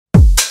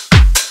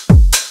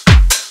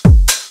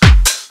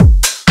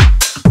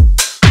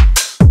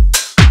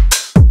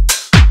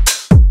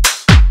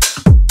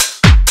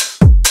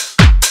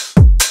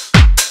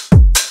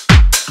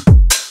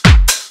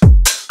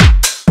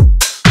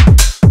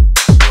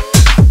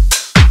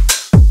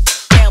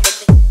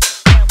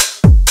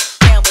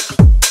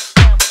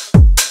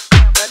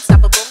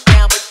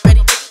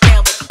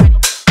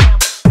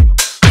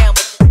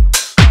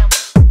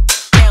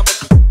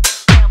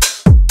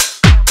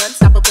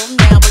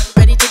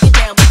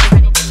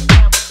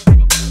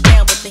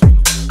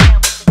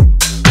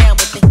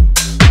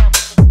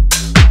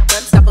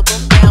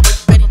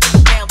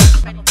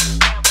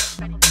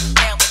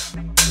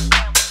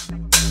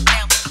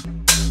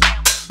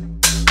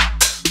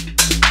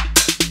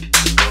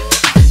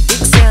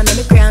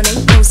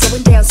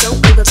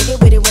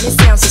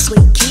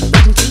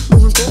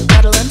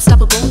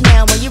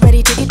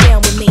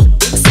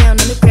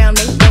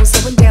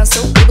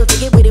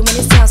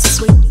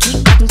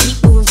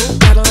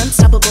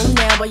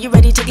you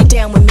ready to get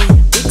down with me?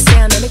 Big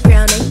sound on the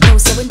ground, ain't no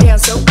slowing down,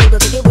 so able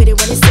to get with it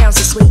when it sounds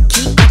so sweet.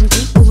 Keep rocking,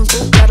 keep moving,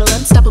 full throttle,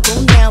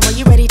 unstoppable now. Are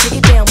you ready to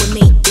get down with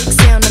me? Big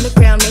sound on the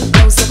ground, ain't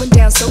no slowing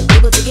down, so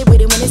able to get with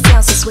it when it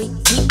sounds so sweet.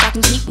 Keep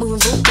rocking, keep moving,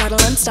 full throttle,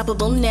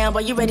 unstoppable now.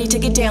 Are you ready to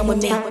get down with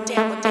me? Then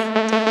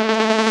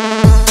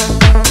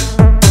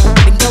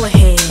go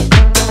ahead.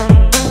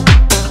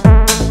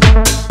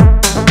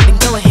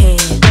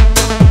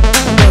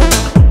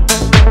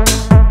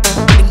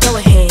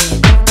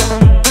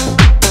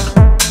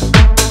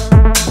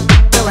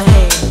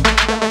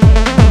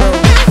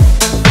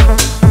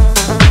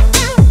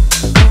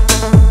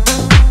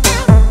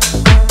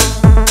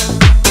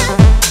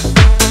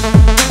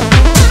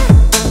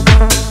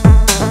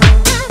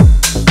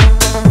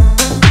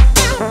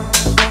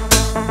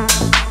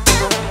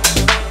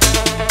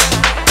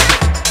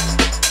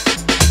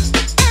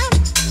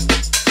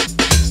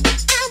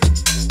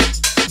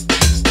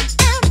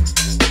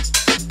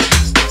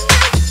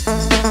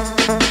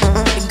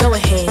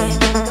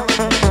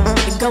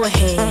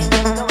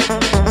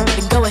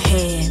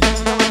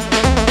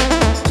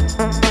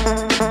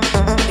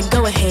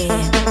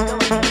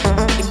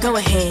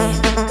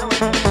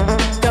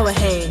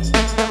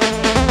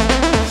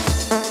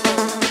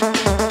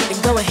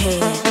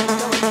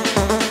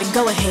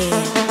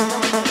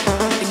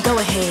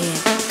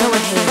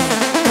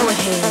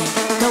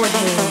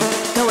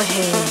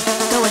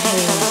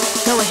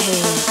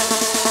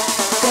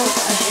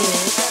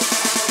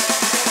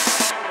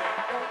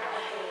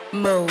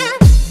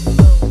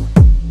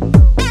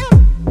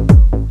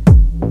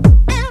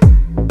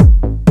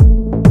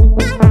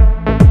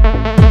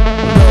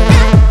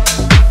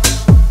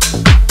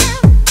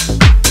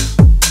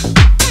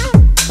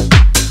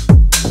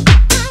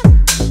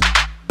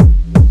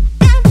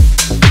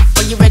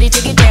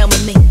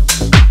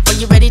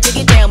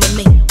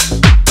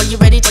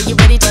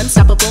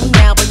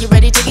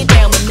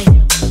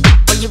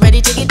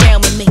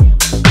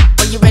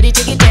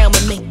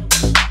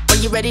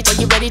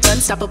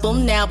 Unstoppable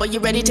now, but you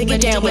ready to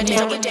get down with me?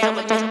 Then go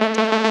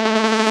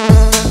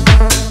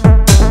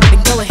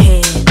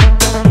ahead.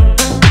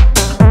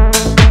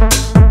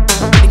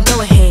 Then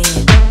go ahead.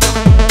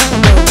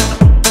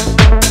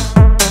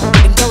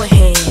 Then go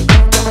ahead.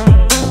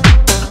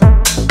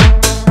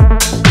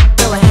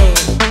 Go ahead.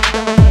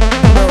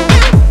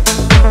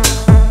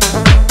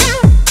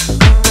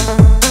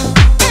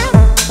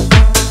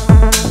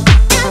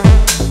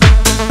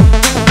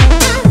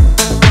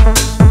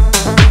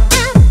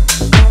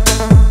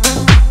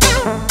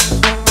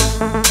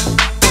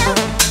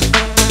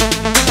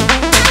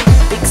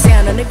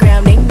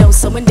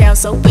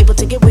 So able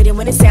to get with it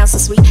when it sounds so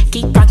sweet.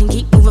 Keep rocking,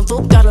 keep moving,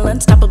 full throttle,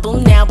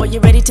 unstoppable now. Are you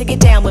ready to get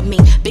down with me?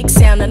 Big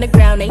sound on the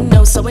ground, ain't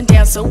no slowing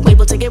down. So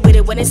able to get with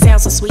it when it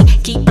sounds so sweet.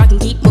 Keep rocking,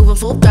 keep moving,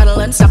 full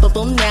throttle,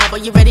 unstoppable now. Are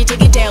you ready to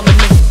get down with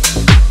me?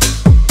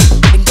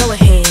 Then go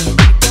ahead.